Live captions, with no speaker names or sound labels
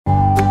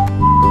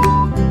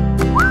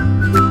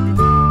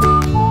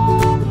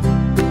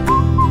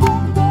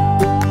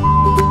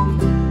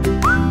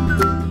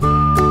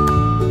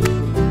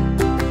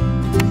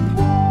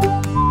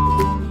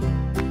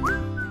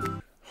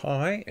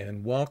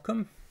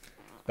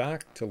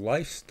back to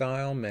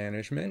lifestyle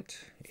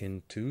management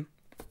into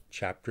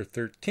chapter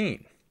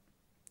 13.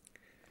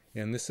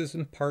 And this is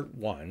in part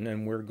 1,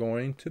 and we're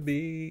going to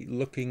be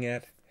looking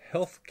at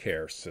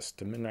healthcare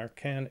system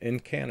in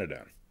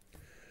Canada.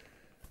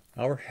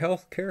 Our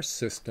healthcare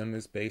system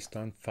is based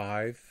on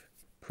 5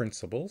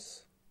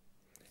 principles,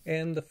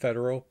 and the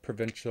federal,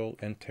 provincial,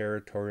 and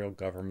territorial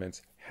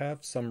governments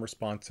have some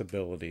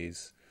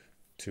responsibilities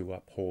to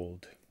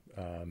uphold.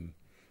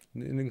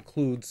 It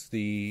includes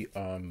the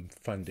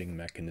funding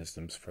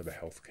mechanisms for the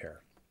healthcare.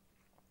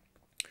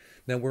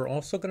 Now, we're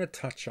also going to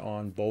touch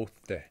on both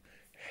the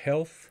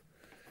health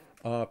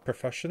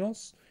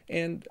professionals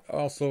and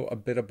also a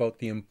bit about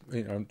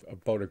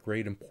about a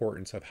great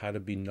importance of how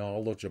to be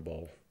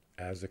knowledgeable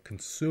as a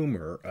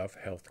consumer of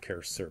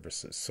healthcare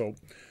services. So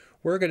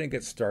we're going to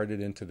get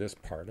started into this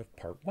part of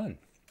part 1.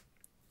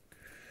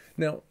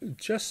 Now,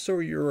 just so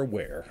you're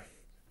aware,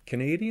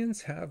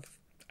 Canadians have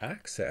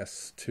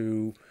access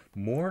to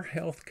more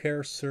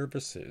healthcare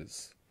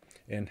services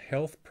and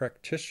health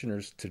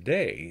practitioners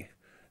today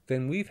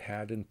than we've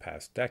had in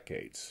past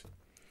decades.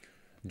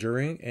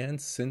 During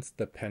and since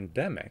the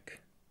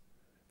pandemic,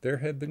 there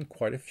have been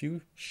quite a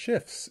few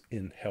shifts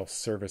in health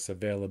service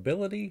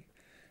availability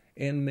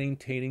and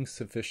maintaining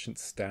sufficient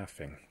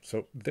staffing.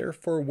 So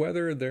therefore,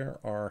 whether there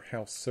are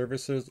health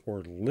services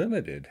or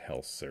limited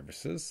health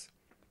services,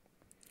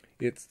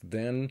 it's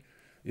then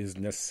is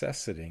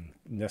necessitating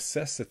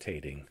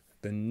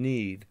the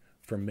need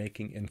for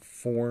making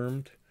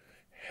informed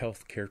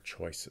healthcare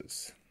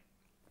choices.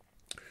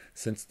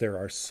 Since there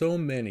are so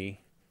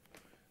many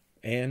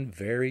and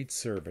varied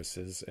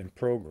services and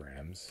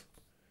programs,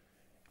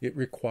 it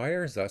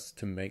requires us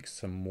to make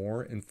some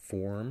more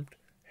informed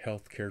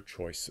healthcare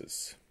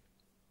choices.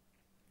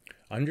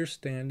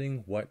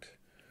 Understanding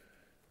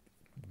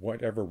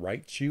whatever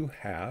rights you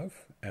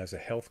have as a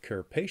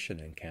healthcare patient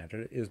in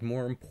Canada is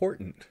more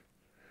important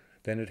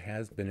than it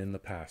has been in the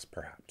past,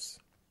 perhaps.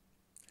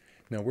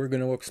 Now, we're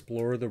going to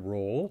explore the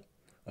role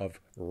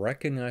of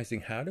recognizing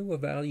how to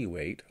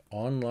evaluate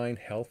online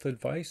health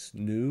advice,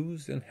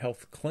 news, and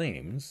health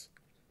claims.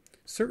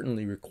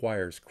 Certainly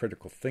requires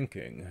critical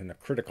thinking and a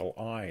critical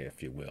eye,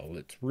 if you will.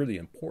 It's really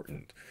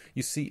important.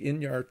 You see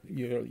in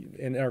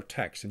our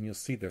text, and you'll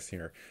see this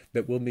here,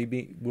 that we'll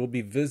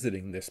be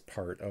visiting this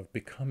part of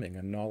becoming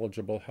a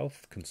knowledgeable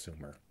health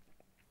consumer.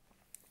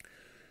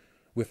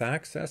 With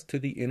access to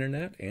the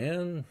internet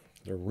and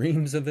the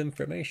reams of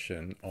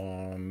information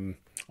on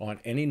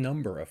any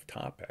number of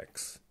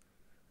topics,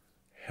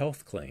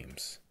 health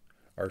claims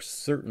are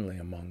certainly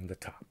among the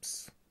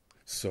tops.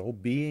 So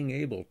being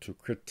able to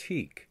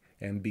critique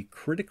and be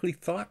critically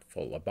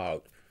thoughtful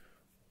about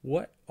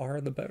what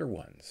are the better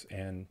ones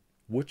and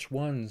which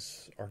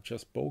ones are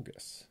just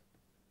bogus,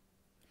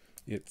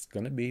 it's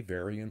going to be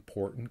very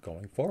important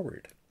going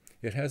forward.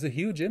 It has a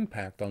huge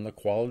impact on the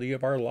quality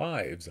of our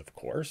lives, of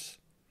course.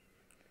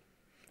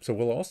 So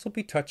we'll also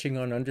be touching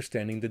on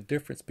understanding the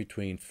difference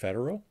between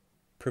federal,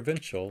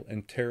 provincial,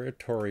 and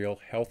territorial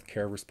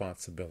healthcare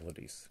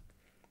responsibilities.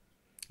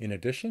 In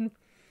addition,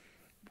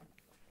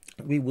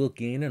 we will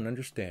gain an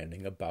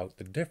understanding about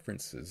the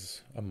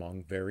differences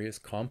among various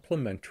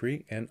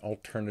complementary and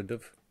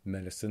alternative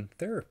medicine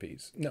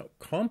therapies. Now,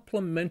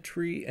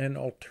 complementary and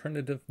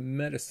alternative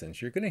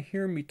medicines, you're going to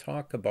hear me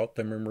talk about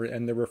them,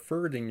 and they're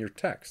referred in your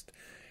text.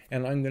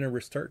 And I'm going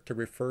to start to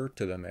refer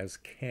to them as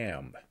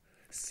CAM.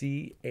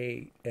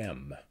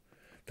 C-A-M.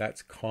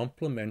 That's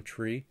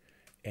complementary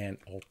and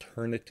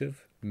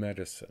alternative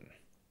medicine.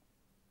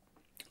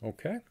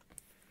 Okay?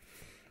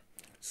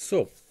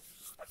 So,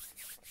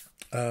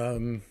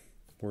 we're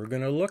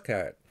going to look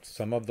at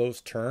some of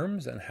those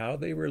terms and how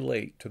they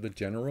relate to the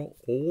general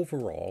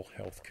overall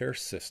healthcare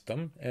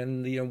system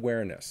and the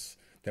awareness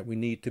that we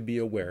need to be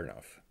aware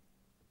of.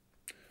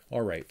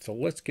 All right, so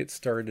let's get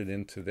started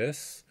into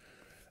this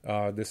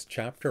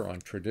chapter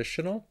on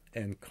traditional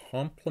and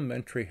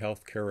complementary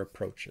healthcare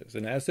approaches,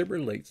 and as it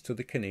relates to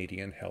the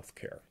Canadian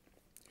healthcare.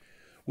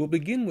 We'll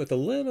begin with a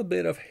little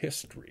bit of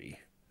history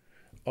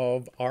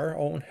of our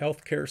own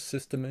healthcare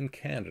system in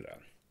Canada.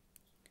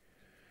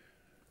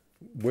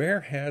 Where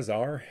has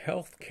our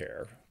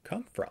healthcare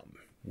come from?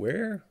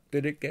 Where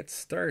did it get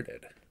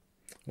started?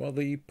 Well,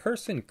 the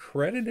person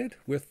credited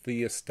with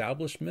the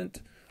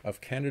establishment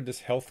of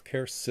Canada's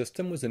healthcare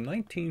system was in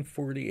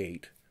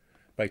 1948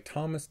 by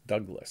Thomas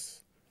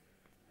Douglas.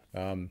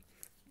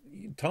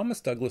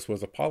 Thomas Douglas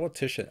was a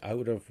politician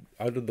out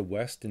of the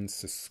West in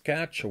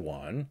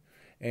Saskatchewan,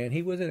 and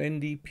he was an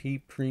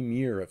NDP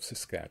premier of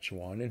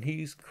Saskatchewan, and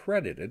he's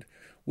credited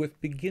with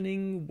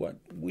beginning what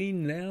we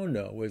now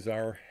know as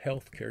our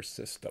healthcare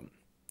system.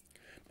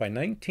 By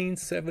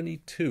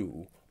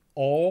 1972,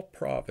 all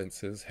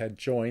provinces had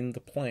joined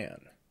the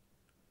plan,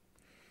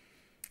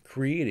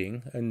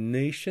 creating a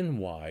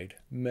nationwide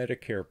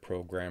Medicare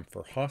program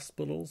for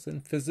hospitals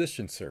and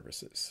physician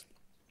services.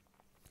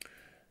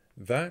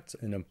 That's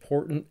an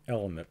important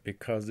element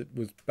because it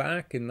was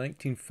back in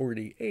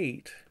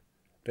 1948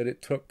 that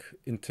it took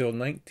until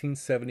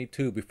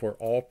 1972 before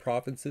all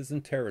provinces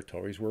and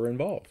territories were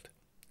involved.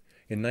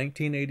 In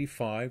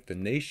 1985, the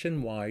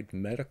Nationwide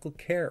Medical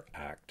Care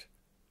Act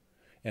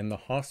and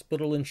the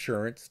Hospital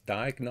Insurance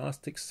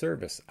Diagnostic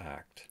Service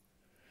Act,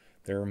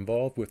 they're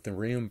involved with the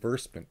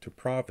reimbursement to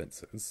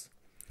provinces.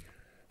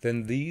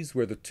 Then these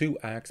were the two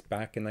acts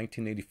back in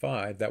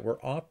 1985 that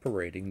were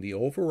operating the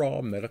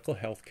overall medical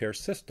health care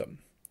system.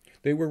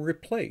 They were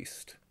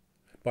replaced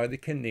by the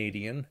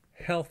Canadian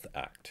Health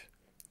Act.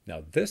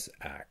 Now this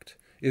act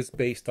is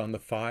based on the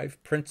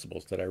 5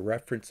 principles that I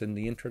referenced in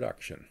the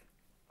introduction.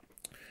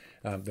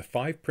 The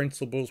 5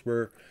 principles,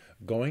 we're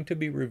going to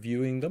be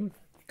reviewing them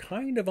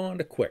kind of on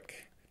a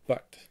quick,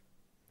 but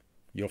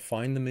you'll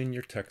find them in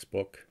your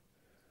textbook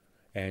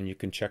and you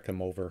can check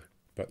them over,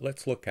 but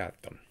let's look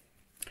at them.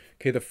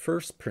 Okay, the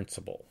first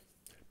principle,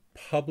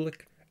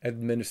 public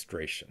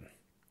administration.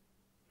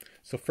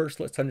 So first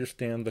let's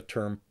understand the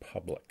term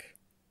public.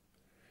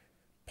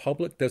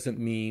 Public doesn't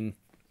mean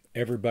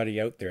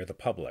everybody out there, the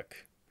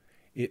public.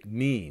 It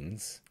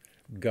means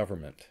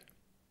government.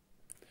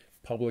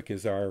 Public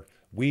is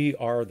we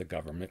are the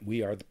government.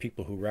 We are the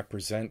people who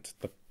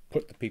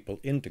put the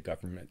people into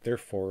government.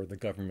 Therefore, the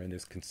government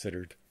is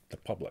considered the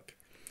public.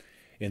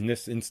 In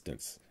this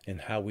instance, in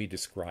how we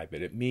describe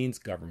it, it means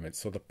government.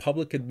 So the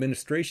public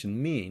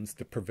administration means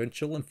the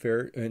provincial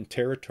and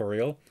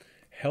territorial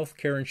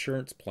healthcare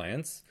insurance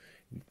plans.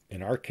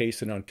 In our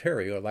case in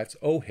Ontario, that's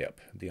OHIP,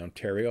 the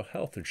Ontario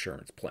Health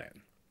Insurance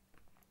Plan.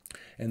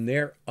 And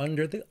they're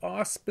under the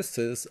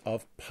auspices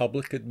of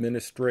public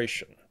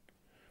administration.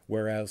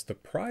 Whereas the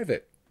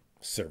private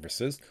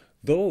services,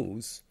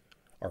 those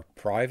are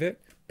private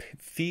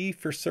fee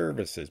for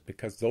services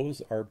because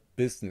those are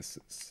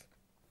businesses.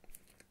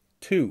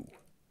 2,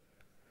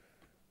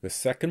 the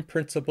second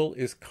principle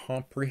is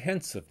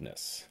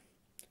comprehensiveness.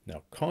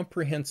 Now,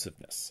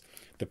 comprehensiveness.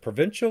 The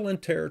provincial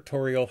and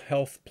territorial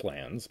health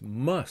plans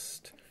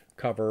must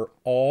cover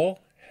all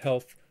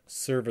health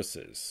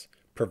services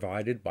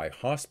provided by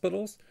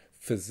hospitals,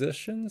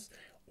 physicians,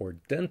 or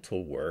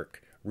dental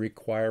work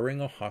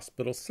requiring a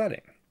hospital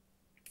setting.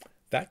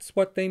 That's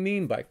what they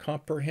mean by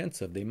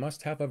comprehensive. They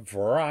must have a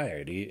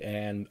variety,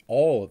 and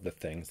all of the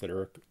things that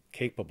are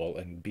capable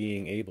and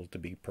being able to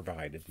be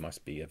provided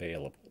must be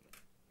available.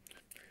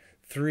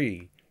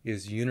 3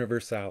 is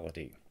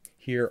universality.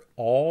 Here,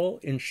 all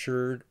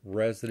insured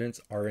residents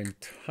are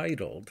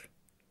entitled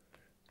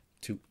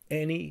to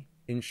any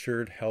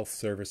insured health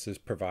services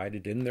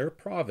provided in their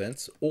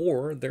province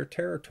or their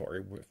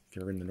territory, if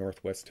you're in the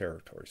Northwest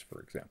Territories, for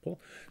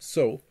example.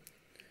 So,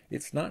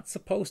 it's not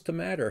supposed to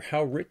matter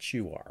how rich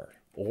you are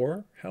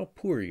or how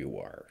poor you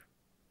are.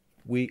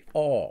 We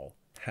all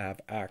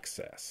have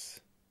access.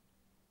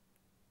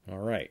 All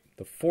right,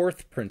 the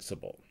 4th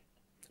principle,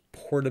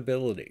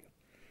 portability.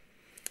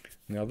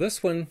 Now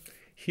this one,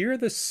 here are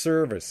the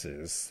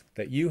services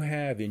that you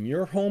have in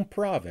your home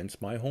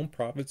province. My home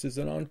province is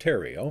in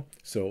Ontario.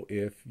 So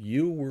if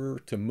you were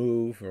to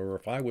move, or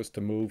if I was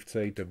to move,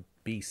 say, to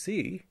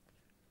BC,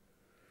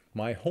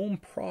 my home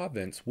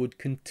province would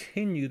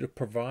continue to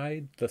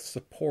provide the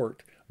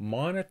support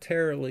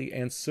monetarily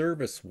and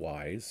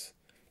service-wise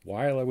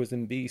while I was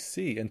in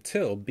BC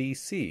until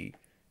BC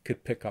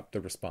could pick up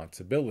the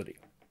responsibility.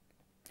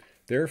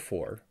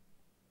 Therefore,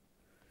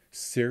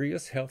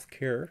 serious health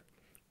care,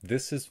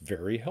 this is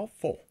very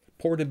helpful.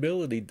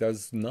 Portability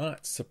does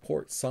not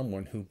support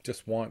someone who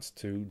just wants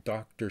to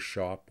doctor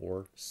shop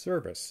or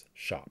service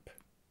shop.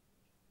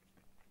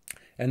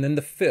 And then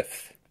the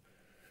 5th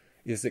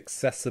is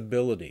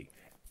accessibility.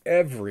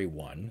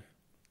 Everyone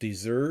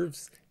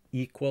deserves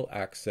equal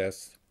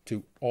access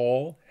to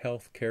all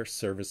healthcare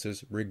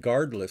services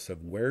regardless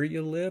of where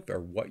you live or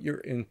what your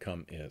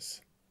income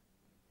is.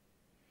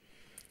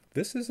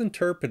 This is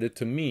interpreted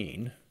to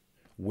mean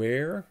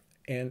where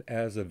and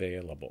as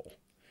available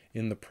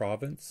in the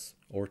province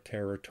or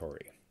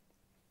territory.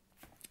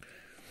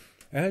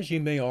 As you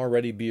may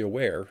already be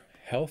aware,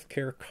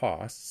 healthcare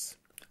costs,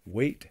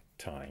 wait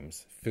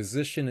times,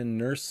 physician and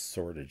nurse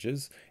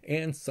shortages,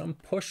 and some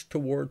push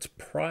towards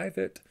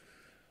private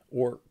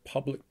or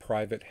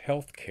public-private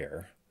health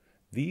care,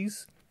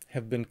 these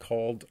have been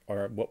called,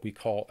 or what we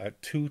call, a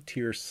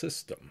 2-tier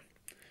system,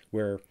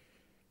 where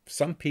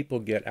some people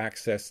get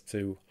access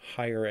to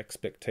higher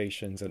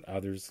expectations and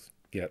others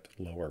get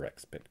lower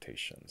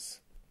expectations.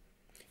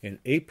 In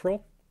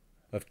April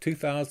of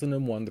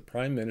 2001, the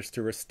Prime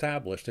Minister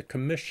established a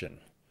commission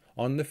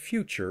on the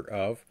future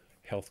of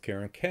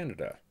healthcare in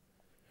Canada.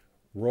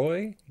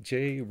 Roy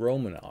J.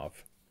 Romanow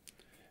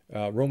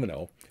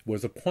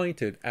was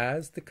appointed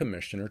as the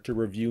commissioner to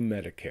review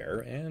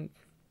Medicare, and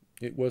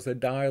it was a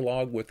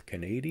dialogue with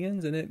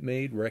Canadians, and it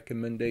made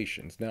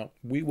recommendations. Now,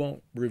 we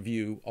won't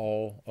review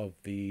all of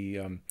the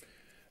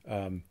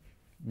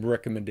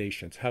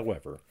recommendations.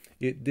 However,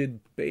 it did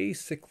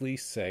basically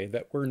say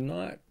that we're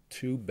not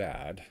too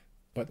bad,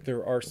 but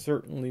there are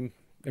certainly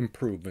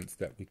improvements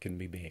that we can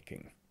be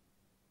making.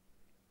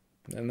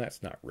 And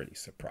that's not really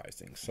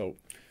surprising. So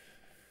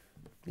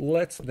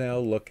let's now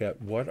look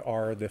at what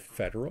are the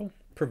federal,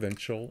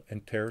 provincial,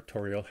 and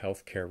territorial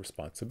health care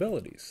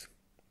responsibilities.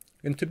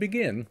 And to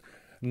begin,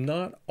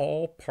 not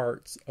all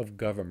parts of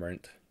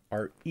government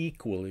are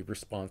equally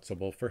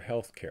responsible for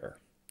health care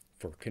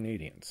for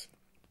Canadians.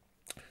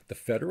 The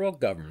federal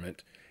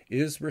government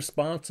is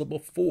responsible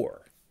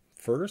for,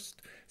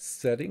 first,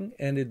 setting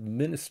and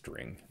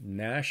administering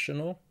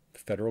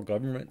federal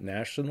government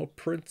national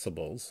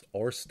principles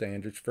or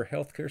standards for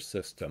healthcare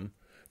system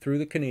through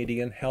the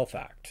Canadian Health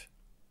Act.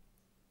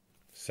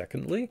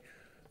 Secondly,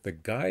 the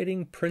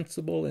guiding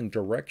principle and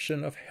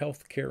direction of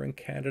healthcare in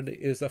Canada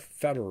is a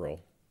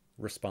federal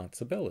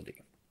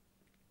responsibility.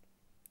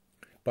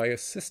 By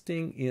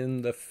assisting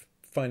in the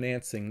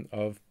financing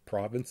of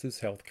provinces'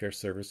 healthcare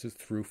services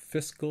through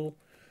fiscal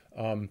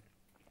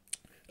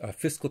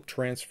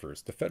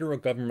transfers, the federal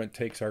government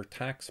takes our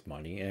tax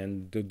money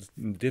and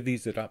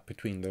divvies it up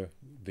between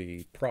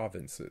the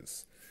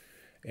provinces.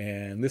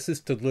 And this is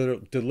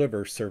to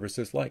deliver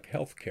services like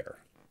healthcare.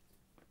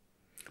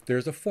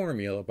 There's a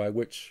formula by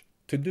which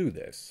to do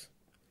this,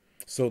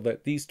 so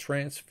that these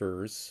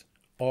transfers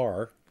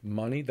are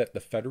money that the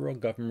federal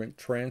government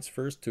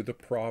transfers to the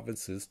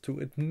provinces to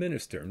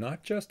administer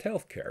not just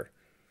healthcare,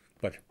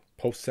 but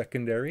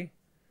post-secondary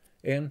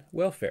and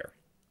welfare.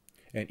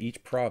 And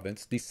each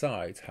province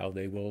decides how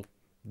they will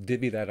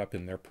divvy that up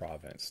in their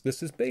province.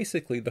 This is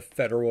basically the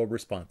federal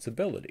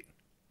responsibility.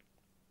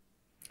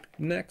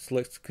 Next,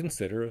 let's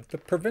consider the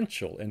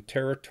provincial and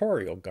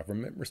territorial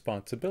government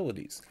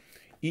responsibilities.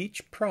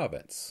 Each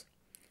province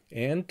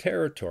and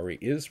territory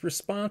is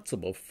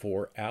responsible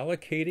for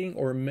allocating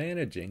or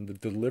managing the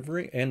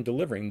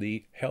delivering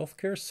the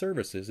healthcare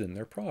services in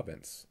their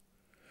province.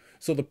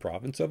 So the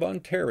province of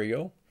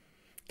Ontario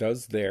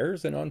does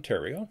theirs in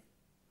Ontario.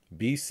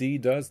 BC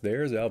does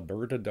theirs.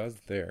 Alberta does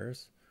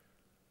theirs.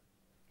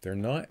 They're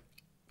not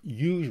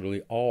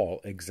usually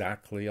all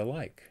exactly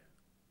alike.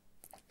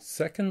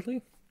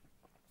 Secondly,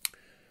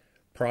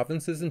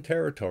 provinces and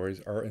territories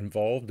are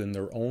involved in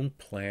their own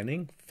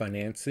planning,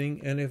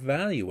 financing, and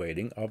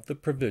evaluating of the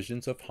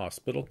provisions of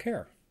hospital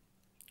care.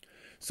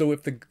 So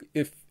if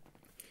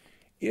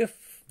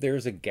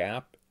there's a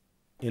gap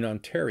in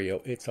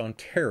Ontario, it's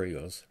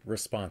Ontario's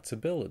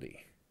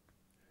responsibility,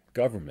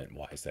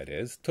 government-wise that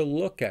is, to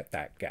look at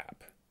that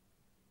gap.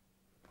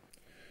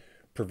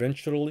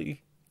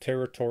 Provincially,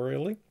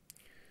 territorially,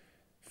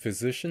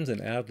 physicians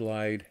and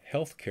allied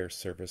healthcare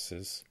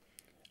services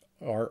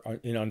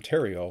in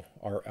Ontario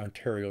are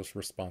Ontario's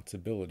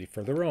responsibility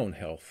for their own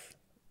health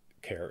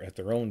care at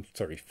their own,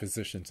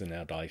 physicians and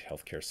allied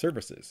healthcare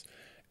services.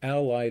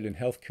 Allied and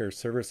healthcare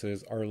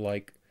services are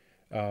like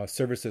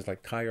services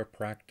like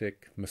chiropractic,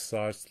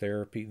 massage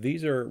therapy.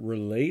 These are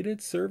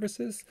related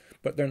services,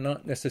 but they're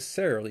not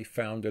necessarily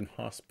found in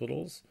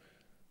hospitals.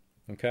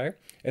 Okay?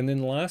 And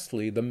then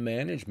lastly, the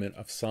management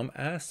of some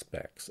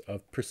aspects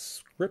of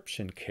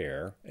prescription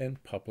care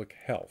and public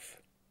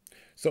health.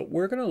 So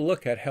we're going to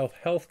look at how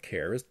health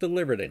care is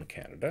delivered in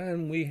Canada,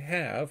 and we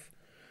have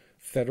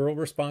federal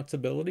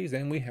responsibilities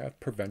and we have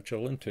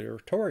provincial and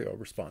territorial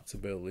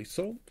responsibilities.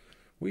 So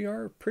we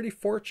are pretty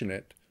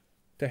fortunate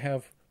to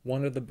have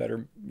one of the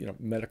better,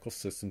 medical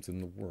systems in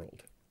the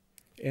world.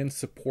 And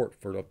support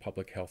for the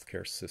public health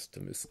care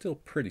system is still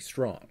pretty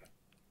strong.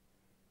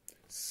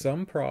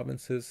 Some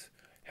provinces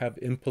have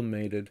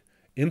implemented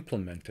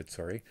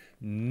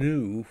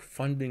new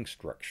funding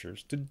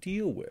structures to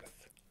deal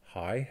with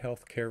high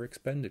healthcare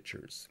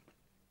expenditures.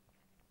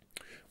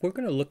 We're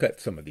going to look at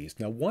some of these.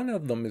 Now, one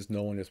of them is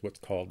known as what's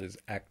called as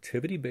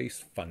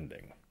activity-based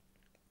funding.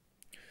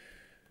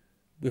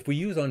 If we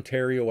use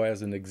Ontario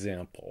as an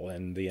example,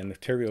 and the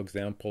Ontario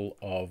example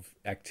of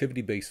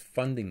activity-based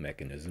funding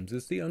mechanisms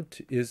is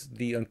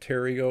the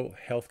Ontario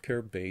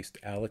Healthcare-Based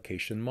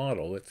Allocation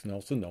Model. It's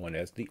also known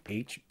as the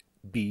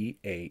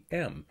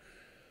HBAM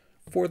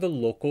for the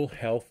Local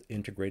Health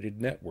Integrated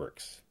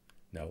Networks.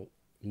 Now,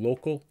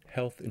 Local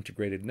Health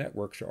Integrated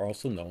Networks are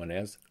also known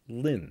as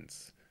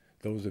LHINs.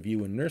 Those of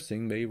you in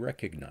nursing may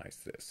recognize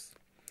this.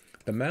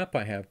 The map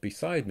I have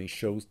beside me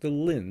shows the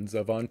LHINs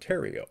of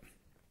Ontario.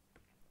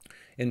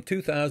 In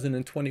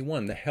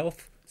 2021, the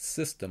health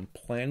system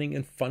planning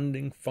and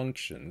funding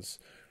functions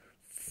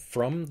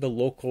from the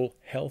Local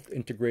Health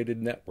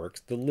Integrated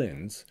Networks, the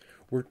LHINs,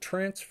 were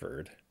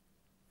transferred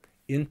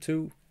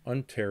into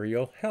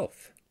Ontario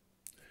Health.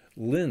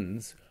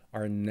 LHINs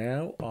are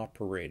now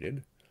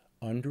operated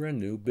under a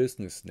new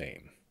business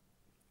name,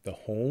 the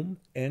Home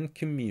and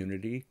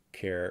Community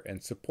Care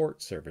and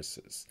Support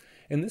Services.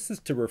 And this is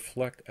to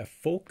reflect a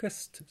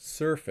focused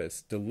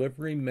service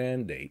delivery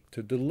mandate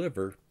to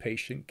deliver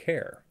patient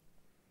care.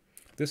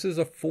 This is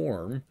a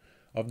form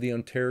of the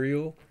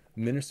Ontario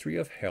Ministry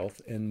of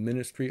Health and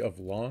Ministry of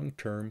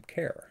Long-Term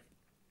Care.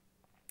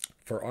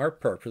 For our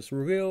purpose,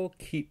 we'll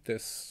keep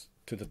this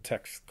to the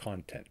text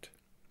content.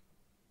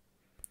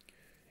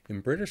 In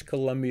British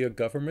Columbia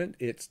government,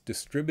 it's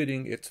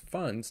distributing its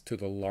funds to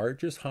the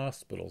largest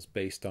hospitals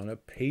based on a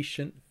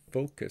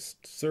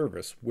patient-focused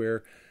service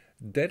where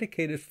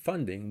dedicated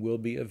funding will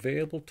be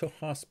available to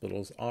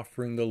hospitals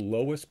offering the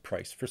lowest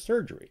price for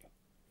surgery.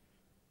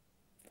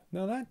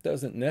 Now, that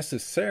doesn't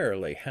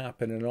necessarily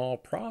happen in all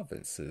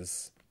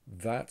provinces.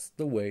 That's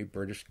the way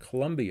British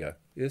Columbia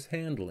is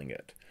handling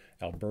it.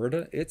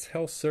 Alberta, its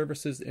health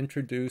services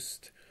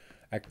introduced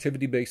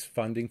activity-based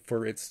funding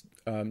for its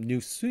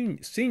new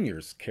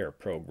seniors care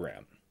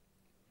program.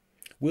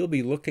 We'll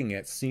be looking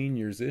at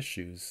seniors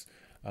issues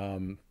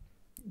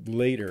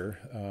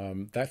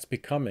later. That's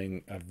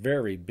becoming a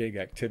very big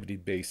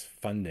activity-based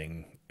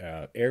funding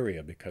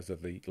area because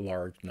of the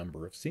large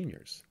number of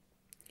seniors.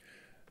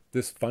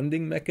 This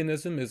funding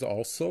mechanism is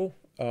also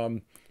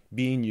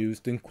being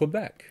used in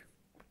Quebec.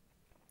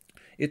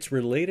 It's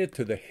related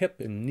to the hip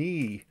and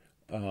knee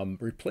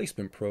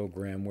replacement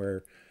program,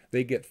 where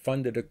they get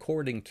funded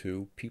according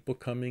to people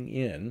coming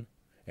in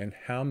and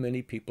how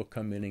many people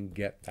come in and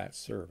get that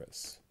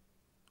service.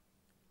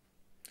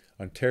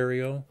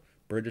 Ontario,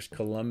 British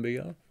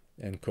Columbia,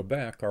 and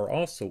Quebec are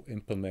also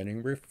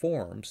implementing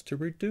reforms to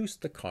reduce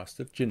the cost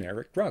of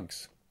generic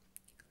drugs.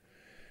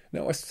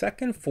 Now, a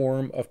second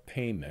form of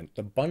payment,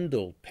 the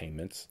bundled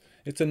payments,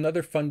 it's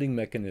another funding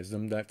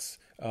mechanism that's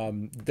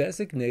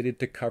designated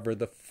to cover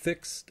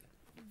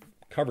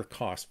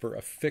costs for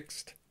a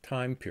fixed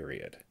time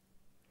period.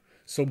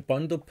 So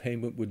bundled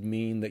payment would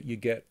mean that you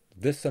get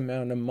this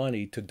amount of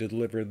money to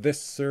deliver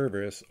this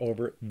service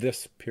over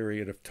this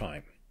period of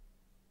time.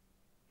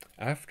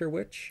 After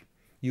which,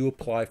 you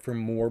apply for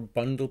more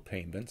bundle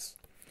payments.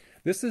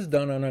 This is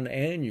done on an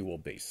annual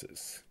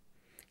basis.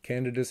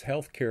 Canada's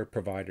healthcare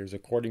providers,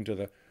 according to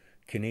the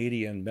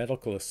Canadian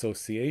Medical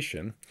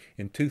Association,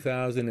 in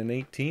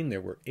 2018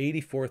 there were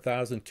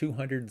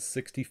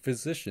 84,260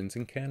 physicians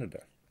in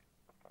Canada.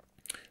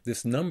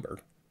 This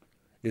number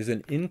is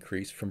an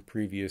increase from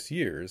previous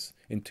years.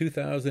 In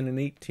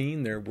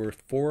 2018 there were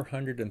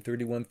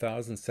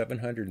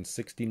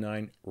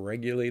 431,769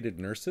 regulated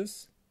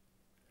nurses,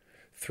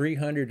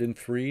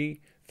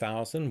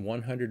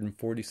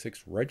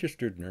 303,146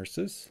 registered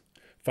nurses,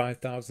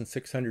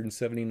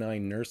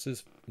 5,679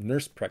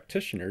 nurse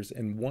practitioners,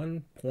 and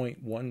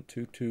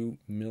 1.122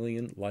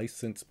 million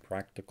licensed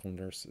practical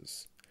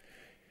nurses.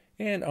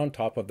 And on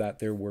top of that,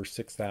 there were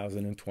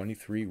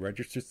 6,023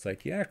 registered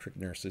psychiatric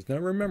nurses. Now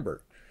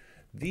remember,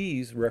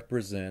 these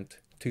represent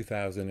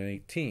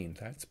 2018.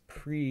 That's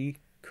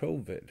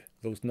pre-COVID.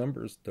 Those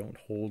numbers don't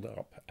hold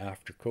up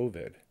after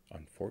COVID,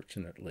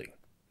 unfortunately.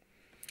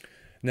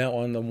 Now,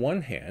 on the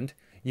one hand,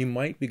 you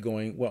might be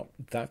going, well,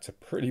 that's a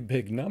pretty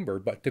big number,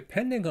 but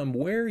depending on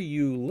where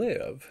you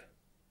live,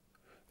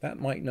 that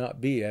might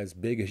not be as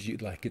big as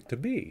you'd like it to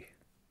be.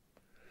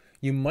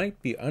 You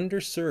might be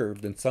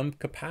underserved in some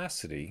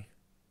capacity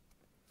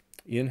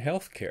in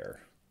healthcare.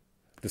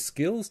 The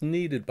skills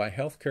needed by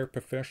healthcare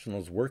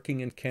professionals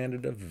working in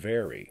Canada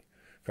vary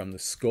from the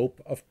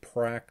scope of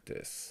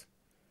practice.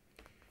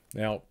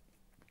 Now,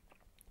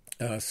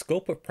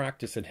 scope of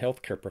practice in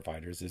healthcare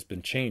providers has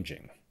been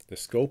changing. The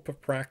scope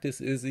of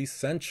practice is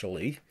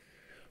essentially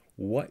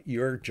what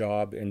your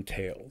job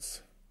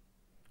entails.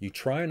 You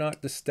try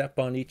not to step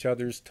on each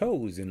other's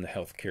toes in the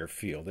healthcare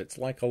field. It's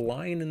like a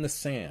line in the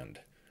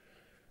sand.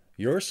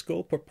 Your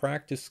scope of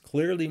practice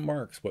clearly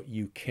marks what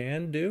you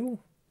can do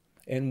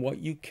and what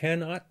you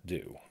cannot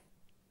do.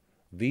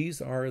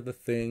 These are the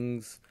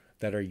things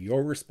that are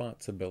your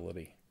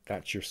responsibility.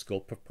 That's your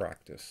scope of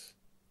practice.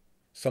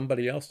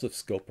 Somebody else's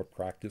scope of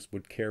practice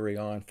would carry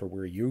on for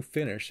where you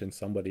finish, and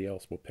somebody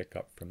else will pick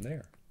up from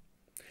there.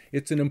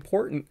 It's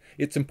important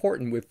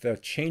with the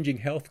changing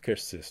healthcare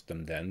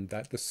system then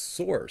that the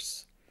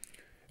source,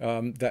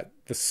 that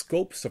the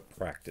scopes of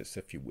practice,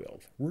 if you will,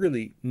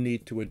 really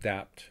need to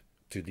adapt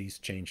to these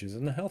changes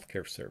in the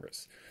healthcare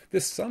service.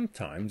 This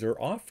sometimes or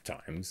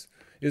oftentimes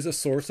is a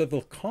source of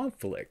a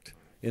conflict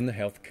in the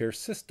healthcare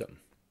system.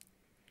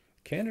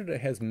 Canada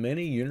has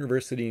many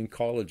universities and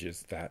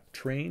colleges that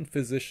train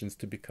physicians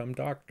to become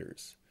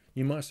doctors.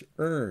 You must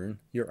earn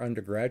your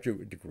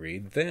undergraduate degree,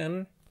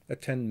 then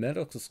attend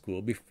medical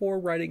school before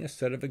writing a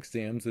set of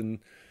exams in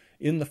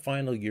the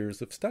final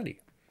years of study.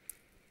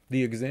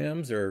 The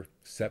exams are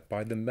set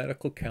by the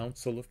Medical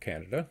Council of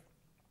Canada.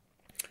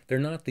 They're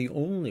not the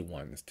only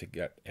ones to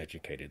get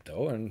educated,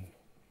 though, and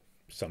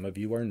some of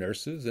you are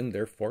nurses, and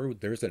therefore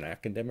there's an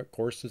academic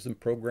courses and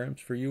programs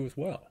for you as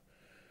well.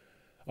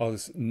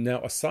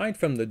 Now, aside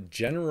from the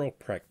general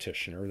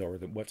practitioner, or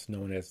what's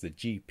known as the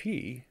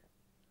GP,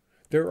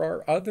 there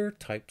are other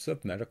types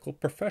of medical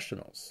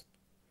professionals,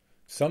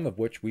 some of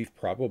which we've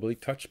probably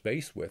touched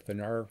base with in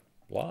our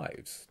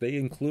lives. They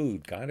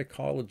include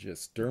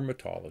gynecologists,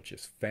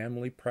 dermatologists,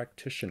 family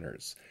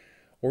practitioners,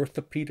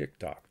 orthopedic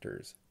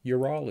doctors,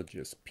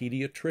 urologists,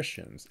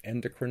 pediatricians,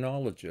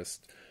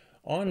 endocrinologists,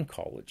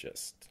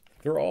 oncologists.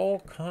 There are all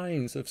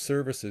kinds of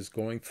services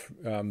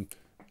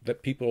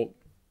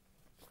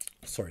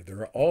there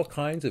are all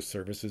kinds of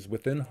services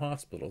within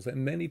hospitals,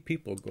 and many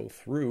people go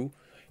through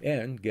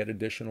and get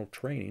additional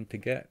training to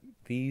get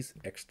these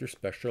extra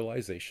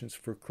specializations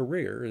for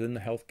careers in the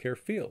healthcare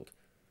field.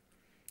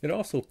 It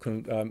also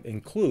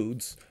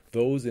includes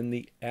those in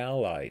the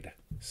allied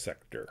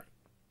sector.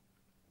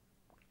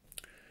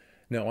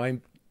 Now,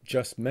 I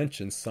just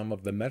mentioned some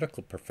of the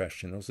medical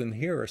professionals, and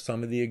here are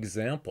some of the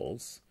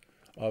examples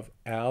of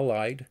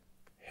allied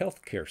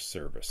healthcare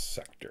service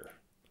sector.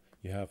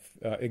 You have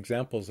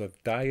examples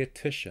of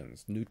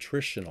dietitians,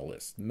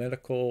 nutritionalists,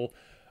 medical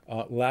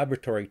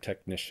laboratory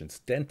technicians,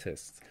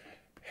 dentists,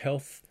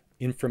 health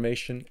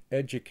information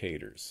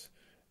educators,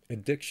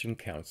 addiction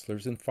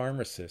counselors, and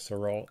pharmacists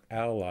are all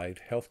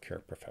allied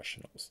healthcare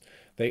professionals.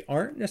 They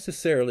aren't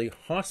necessarily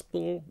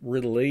hospital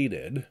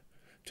related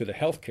to the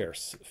healthcare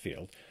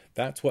field.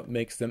 That's what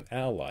makes them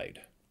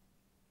allied.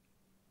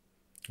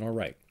 All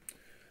right.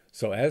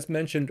 So as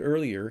mentioned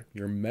earlier,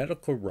 your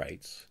medical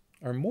rights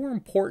are more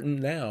important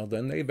now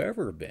than they've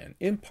ever been,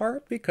 in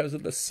part because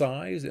of the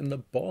size and the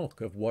bulk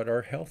of what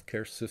our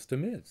healthcare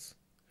system is.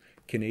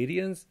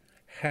 Canadians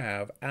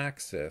have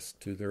access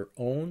to their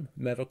own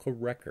medical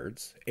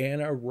records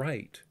and a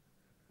right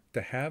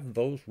to have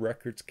those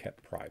records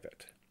kept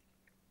private.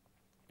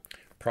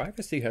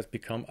 Privacy has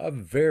become a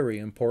very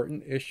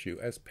important issue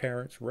as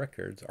parents'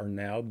 records are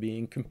now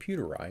being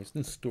computerized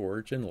and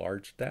stored in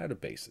large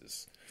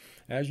databases.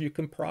 As you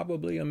can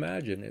probably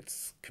imagine,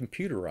 it's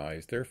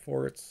computerized,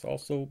 therefore it's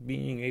also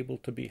being able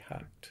to be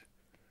hacked.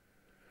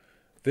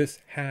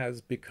 This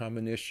has become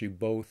an issue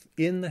both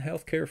in the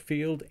healthcare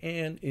field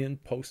and in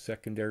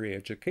post-secondary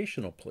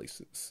educational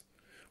places,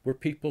 where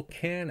people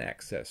can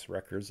access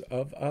records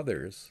of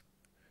others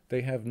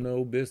they have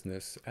no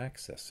business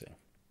accessing.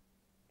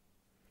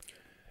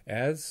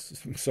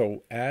 As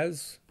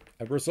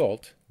a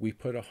result, we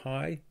put a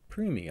high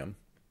premium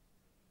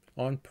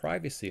on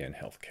privacy in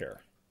healthcare.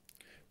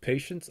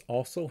 Patients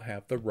also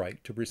have the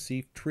right to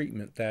receive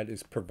treatment that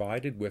is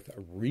provided with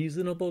a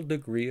reasonable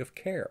degree of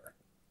care.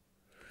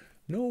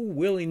 No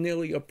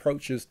willy-nilly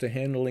approaches to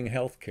handling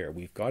healthcare.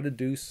 We've got to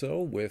do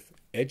so with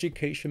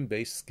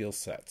education-based skill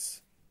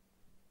sets.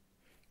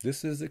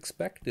 This is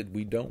expected.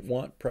 We don't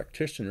want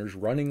practitioners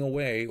running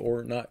away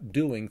or not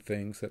doing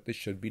things that they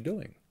should be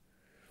doing.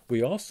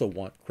 We also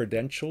want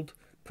credentialed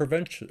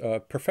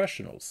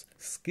professionals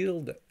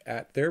skilled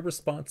at their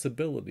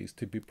responsibilities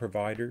to be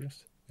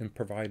providers and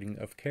providing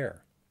of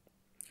care.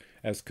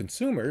 As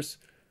consumers,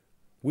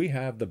 we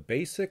have the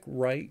basic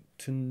right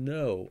to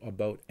know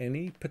about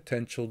any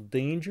potential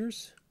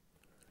dangers,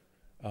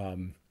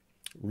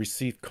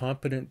 receive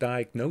competent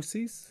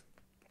diagnoses,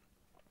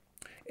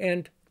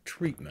 and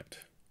treatment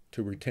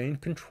to retain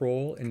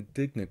control and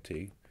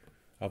dignity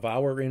of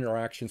our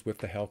interactions with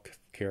the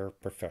healthcare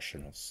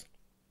professionals.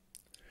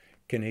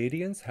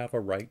 Canadians have a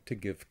right to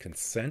give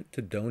consent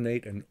to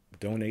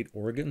donate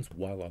organs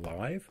while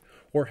alive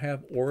or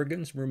have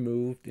organs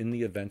removed in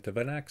the event of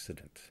an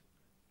accident,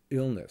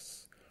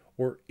 illness,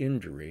 or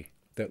injury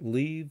that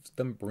leaves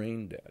them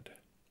brain dead.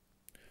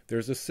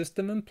 There's a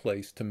system in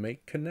place to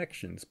make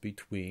connections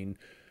between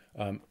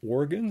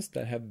organs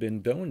that have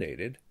been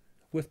donated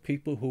with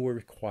people who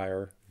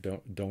require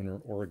donor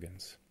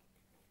organs.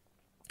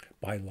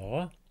 By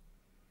law,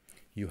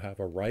 you have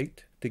a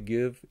right to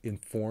give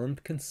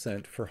informed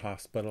consent for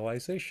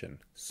hospitalization,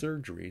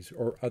 surgeries,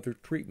 or other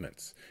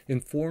treatments.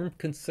 Informed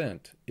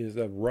consent is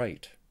a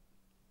right,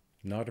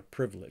 not a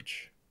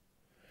privilege.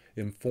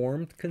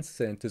 Informed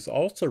consent is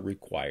also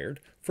required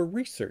for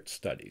research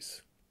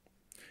studies.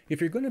 If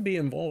you're going to be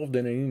involved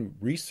in any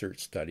research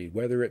study,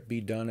 whether it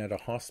be done at a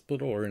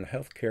hospital or in a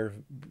healthcare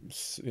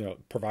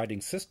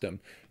providing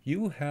system,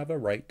 you have a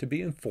right to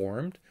be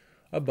informed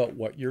about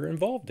what you're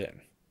involved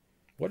in.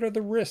 What are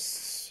the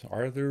risks?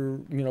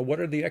 What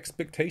are the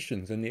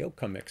expectations and the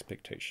outcome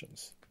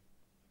expectations?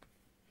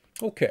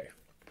 Okay.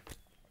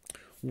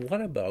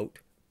 What about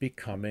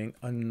becoming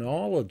a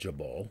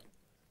knowledgeable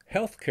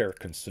healthcare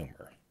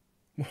consumer?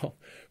 Well,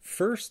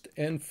 first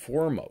and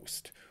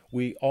foremost,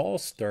 we all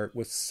start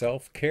with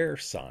self-care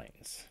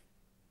signs.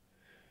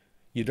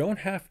 You don't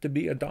have to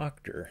be a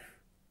doctor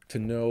to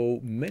know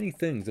many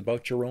things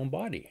about your own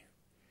body.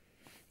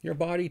 Your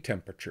body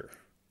temperature,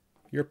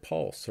 your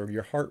pulse or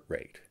your heart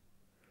rate.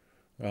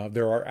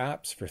 There are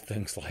apps for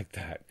things like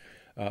that.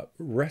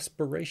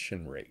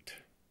 Respiration rate,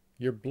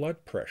 your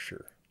blood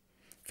pressure.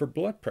 For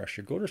blood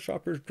pressure, go to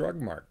Shoppers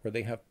Drug Mart where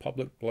they have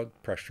public blood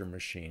pressure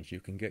machines. You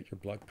can get your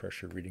blood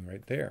pressure reading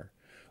right there.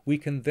 We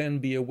can then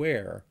be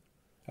aware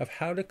of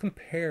how to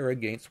compare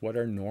against what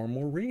our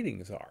normal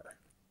readings are.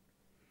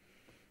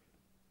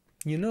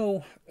 You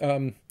know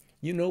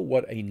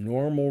what a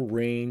normal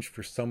range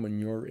for someone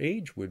your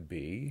age would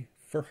be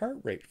for heart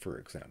rate, for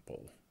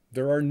example.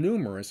 There are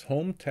numerous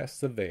home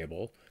tests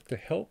available to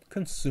help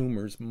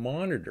consumers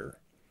monitor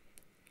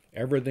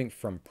everything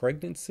from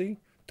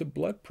pregnancy to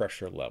blood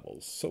pressure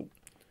levels. So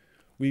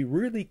we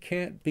really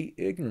can't be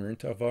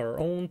ignorant of our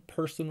own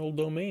personal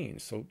domain.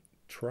 So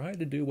try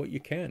to do what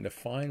you can to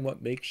find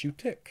what makes you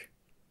tick.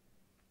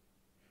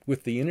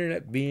 With the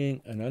internet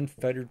being an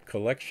unfettered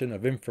collection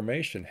of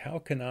information, how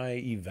can I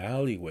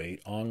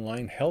evaluate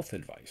online health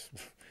advice?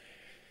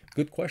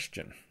 Good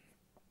question.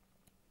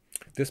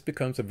 This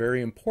becomes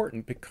very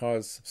important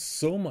because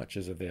so much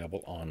is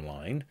available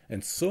online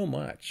and so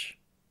much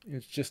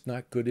is just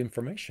not good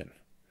information.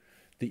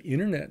 The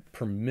internet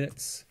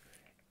permits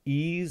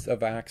ease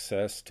of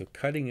access to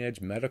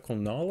cutting-edge medical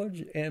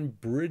knowledge and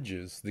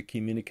bridges the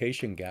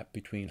communication gap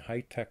between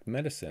high-tech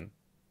medicine.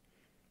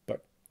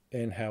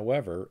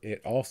 However,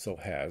 it also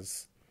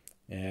has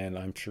and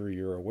I'm sure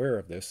you're aware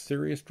of this,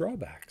 serious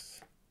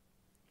drawbacks.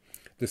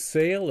 The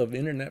sale of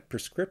internet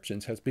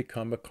prescriptions has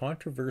become a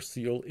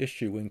controversial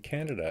issue in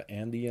Canada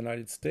and the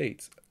United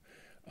States.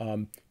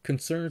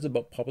 Concerns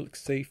about public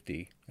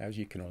safety, as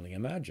you can only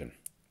imagine.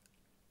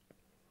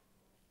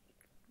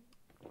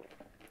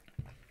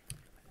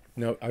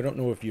 Now, I don't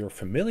know if you're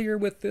familiar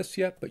with this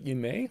yet, but you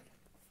may.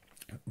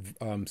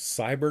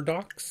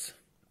 CyberDocs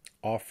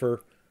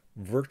offer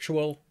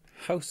virtual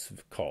house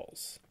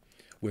calls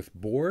with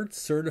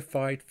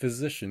board-certified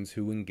physicians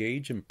who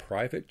engage in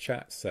private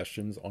chat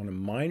sessions on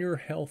minor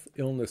health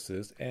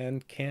illnesses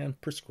and can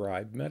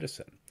prescribe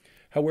medicine.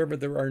 However,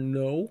 there are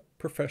no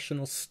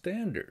professional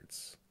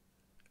standards,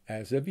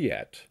 as of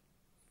yet,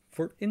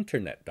 for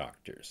internet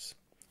doctors.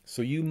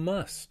 So you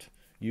must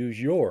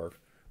use your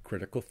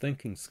critical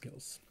thinking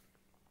skills.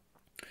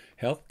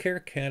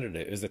 Healthcare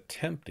Canada is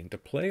attempting to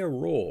play a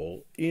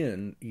role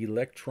in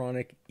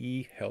electronic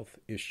e-health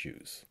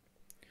issues.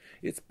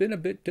 It's been a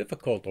bit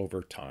difficult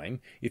over time.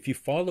 If you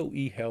follow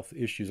e-health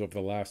issues over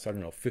the last,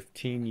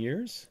 15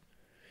 years,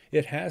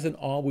 it hasn't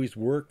always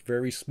worked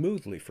very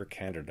smoothly for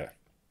Canada.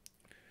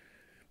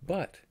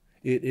 But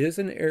it is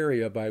an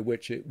area by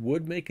which it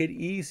would make it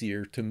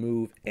easier to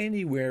move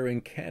anywhere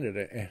in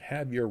Canada and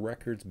have your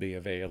records be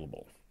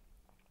available.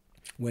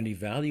 When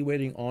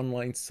evaluating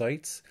online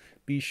sites,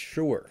 be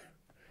sure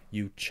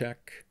you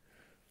check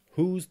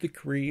who's the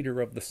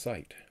creator of the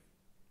site.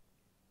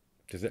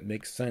 Does it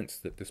make sense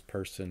that this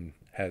person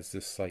has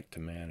this site to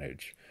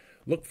manage?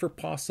 Look for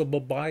possible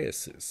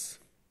biases.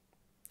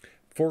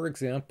 For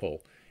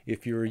example,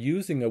 if you're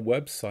using a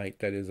website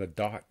that is a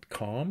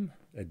 .com,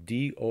 a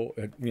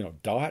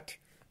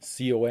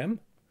 .com,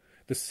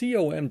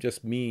 the .com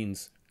just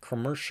means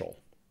commercial.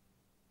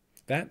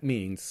 That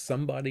means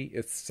somebody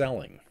is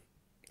selling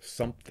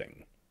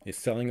something. Is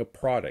selling a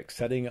product,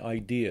 selling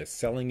ideas,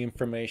 selling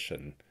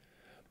information,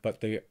 but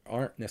they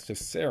aren't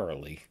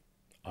necessarily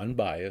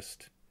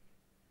unbiased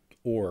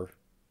or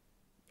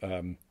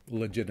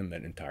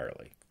legitimate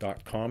entirely.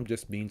 .com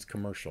just means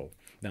commercial.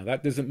 Now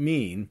that doesn't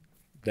mean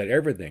that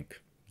everything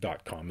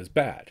 .com is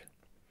bad,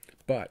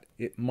 but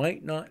it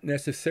might not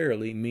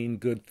necessarily mean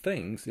good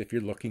things if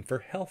you're looking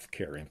for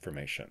healthcare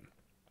information.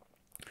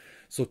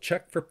 So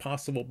check for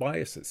possible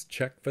biases.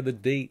 Check for the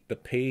date the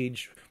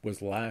page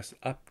was last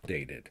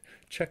updated.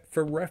 Check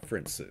for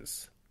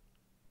references.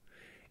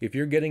 If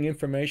you're getting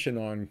information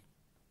on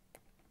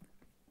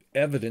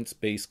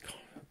evidence-based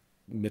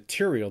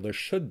material, there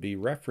should be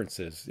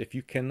references. If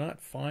you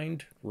cannot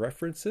find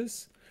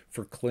references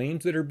for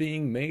claims that are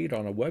being made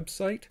on a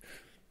website,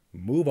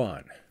 move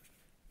on.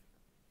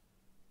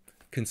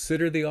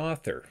 Consider the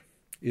author.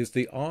 Is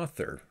the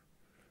author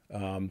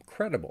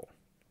credible?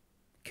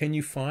 Can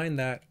you find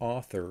that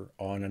author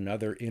on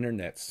another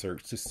internet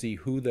search to see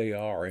who they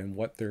are and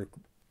what their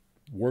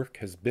work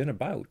has been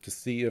about to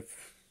see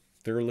if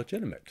they're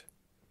legitimate?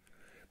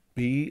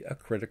 Be a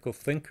critical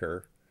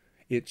thinker.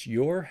 It's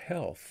your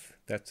health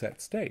that's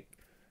at stake.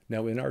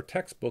 Now, in our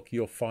textbook,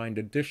 you'll find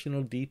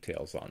additional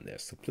details on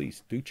this, so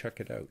please do check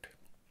it out.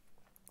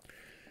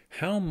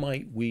 How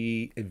might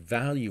we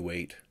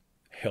evaluate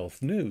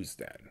health news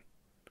then?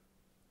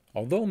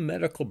 Although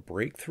medical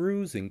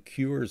breakthroughs and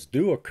cures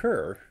do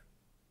occur,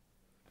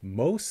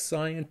 most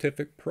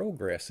scientific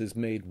progress is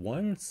made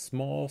one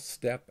small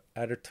step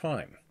at a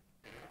time.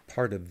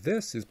 Part of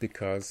this is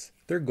because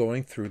they're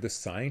going through the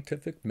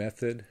scientific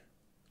method,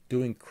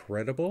 doing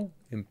credible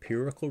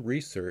empirical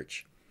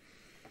research.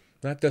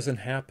 That doesn't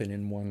happen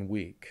in 1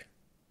 week.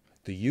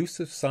 The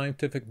use of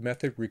scientific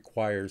method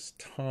requires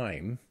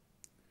time,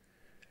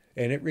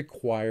 and it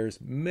requires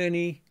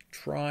many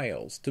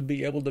trials to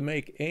be able to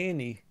make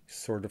any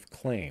sort of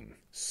claim.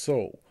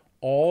 So,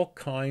 all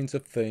kinds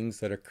of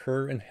things that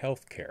occur in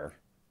healthcare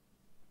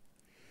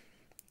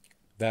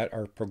that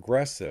are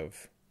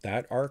progressive,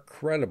 that are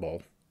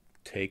credible,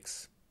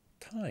 takes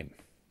time.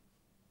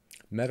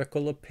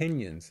 Medical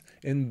opinions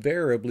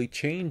invariably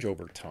change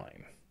over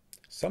time,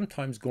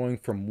 sometimes going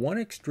from one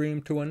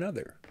extreme to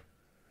another.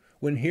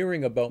 When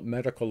hearing about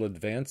medical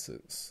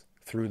advances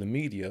through the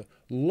media,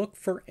 look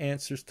for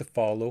answers to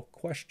follow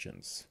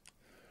questions.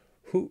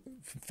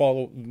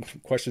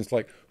 Questions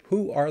like,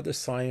 who are the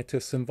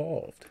scientists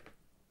involved?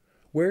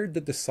 Where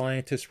did the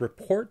scientists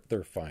report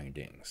their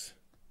findings?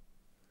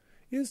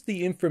 Is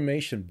the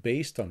information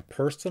based on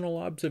personal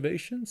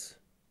observations?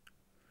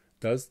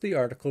 Does the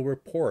article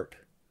report,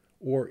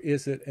 or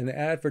is it an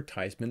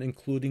advertisement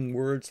including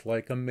words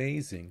like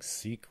amazing,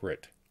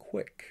 secret,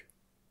 quick?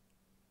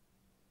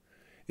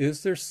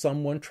 Is there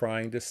someone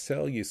trying to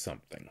sell you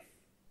something?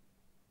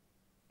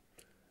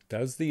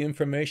 Does the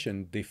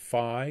information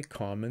defy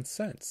common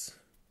sense?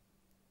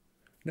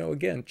 Now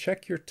again,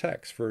 check your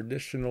text for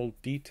additional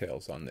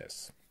details on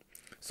this.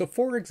 So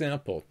for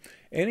example,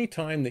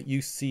 anytime that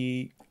you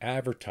see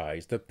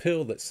advertised a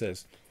pill that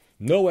says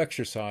no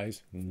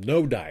exercise,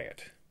 no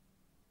diet,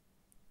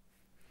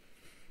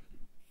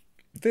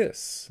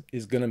 this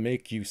is going to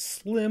make you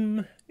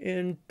slim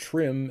and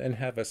trim and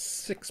have a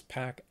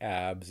six-pack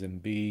abs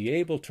and be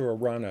able to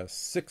run a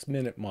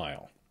 6-minute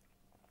mile.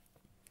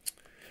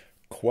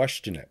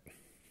 question it.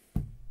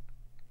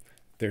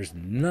 There's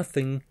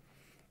nothing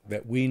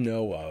that we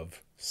know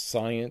of,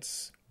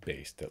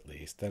 science-based at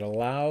least, that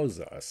allows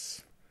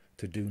us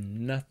to do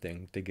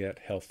nothing to get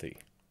healthy.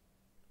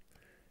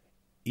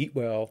 Eat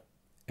well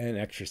and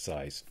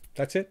exercise.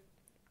 That's it.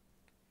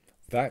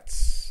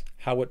 That's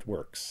how it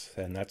works,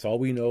 and that's all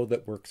we know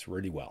that works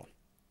really well.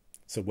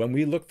 So when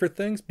we look for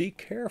things, be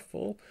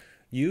careful.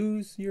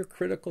 Use your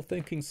critical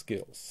thinking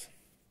skills.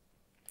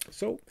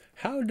 So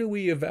how do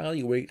we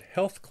evaluate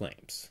health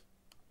claims?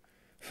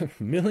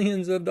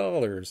 Millions of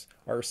dollars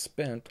are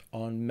spent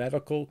on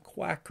medical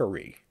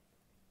quackery.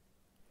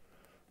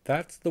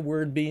 That's the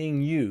word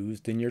being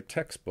used in your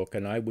textbook,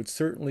 and I would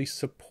certainly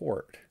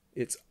support.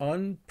 It's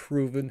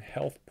unproven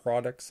health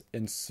products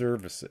and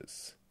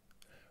services.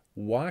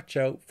 Watch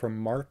out for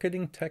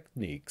marketing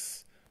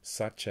techniques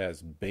such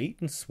as bait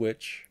and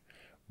switch,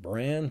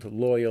 brand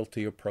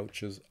loyalty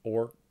approaches,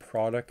 or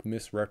product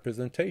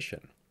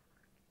misrepresentation.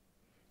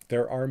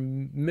 There are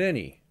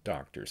many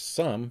doctors,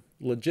 some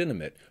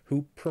legitimate,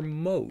 who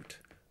promote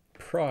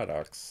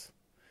products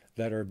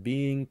that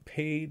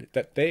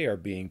they are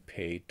being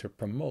paid to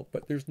promote,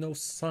 but there's no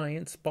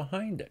science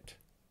behind it.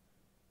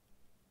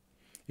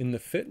 In the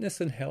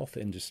fitness and health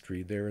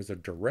industry, there is a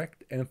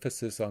direct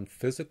emphasis on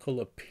physical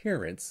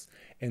appearance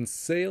and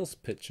sales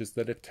pitches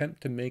that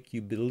attempt to make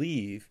you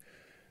believe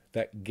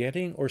that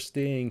getting or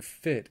staying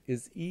fit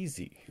is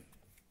easy.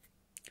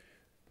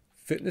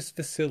 Fitness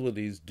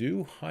facilities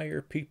do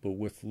hire people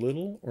with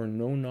little or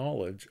no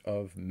knowledge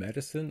of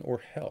medicine or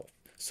health,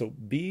 so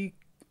be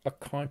a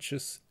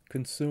conscious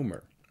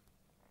consumer.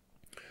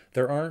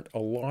 There aren't a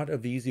lot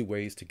of easy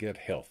ways to get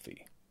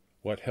healthy.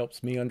 What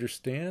helps me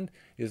understand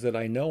is that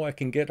I know I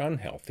can get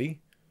unhealthy.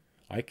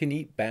 I can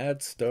eat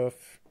bad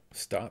stuff,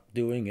 stop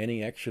doing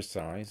any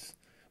exercise,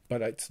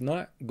 but it's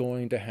not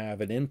going to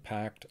have an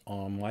impact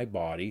on my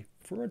body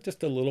for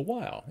just a little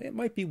while. It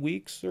might be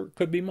weeks or it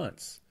could be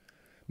months.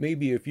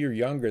 Maybe if you're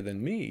younger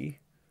than me,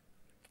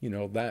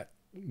 that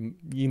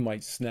you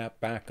might snap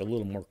back a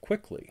little more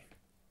quickly.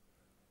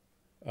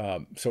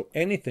 So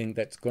anything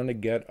that's going to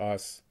get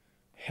us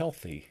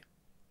healthy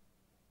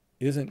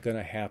isn't going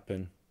to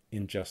happen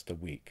in just a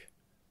week.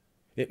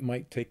 It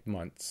might take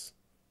months.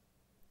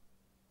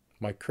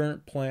 My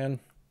current plan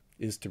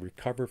is to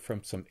recover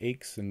from some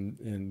aches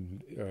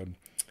and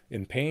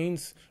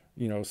pains,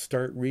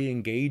 start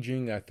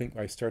re-engaging. I think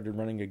I started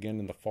running again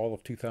in the fall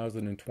of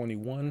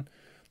 2021.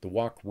 The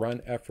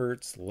walk-run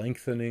efforts,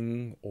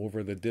 lengthening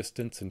over the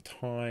distance and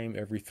time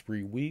every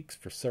 3 weeks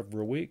for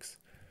several weeks.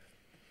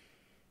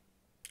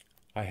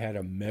 I had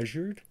a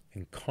measured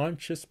and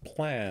conscious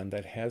plan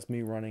that has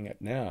me running it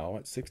now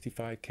at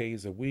 65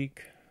 Ks a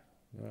week,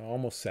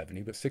 almost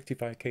 70, but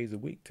 65 Ks a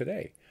week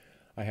today.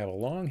 I have a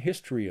long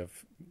history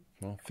of,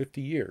 50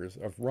 years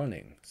of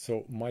running.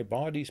 So my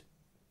body's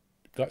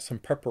got some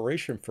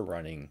preparation for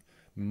running,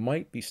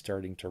 might be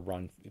starting to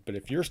run. But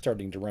if you're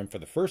starting to run for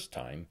the first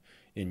time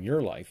in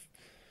your life,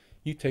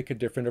 you take a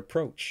different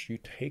approach. You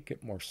take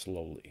it more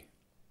slowly.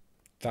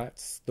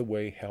 That's the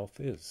way health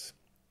is.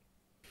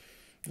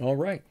 All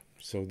right,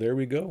 so there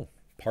we go.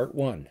 Part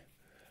 1.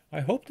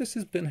 I hope this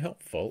has been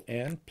helpful,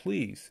 and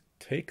please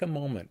take a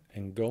moment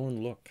and go and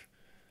look,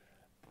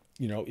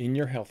 in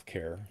your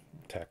healthcare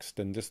text,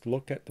 and just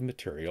look at the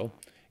material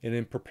and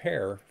then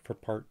prepare for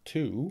Part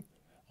 2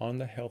 on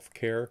the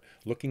healthcare,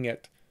 looking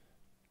at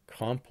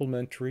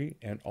complementary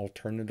and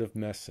alternative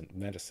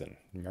medicine.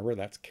 Remember,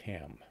 that's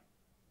CAM.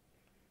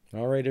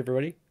 All right,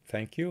 everybody.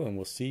 Thank you, and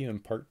we'll see you in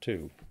Part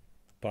 2.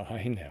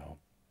 Bye now.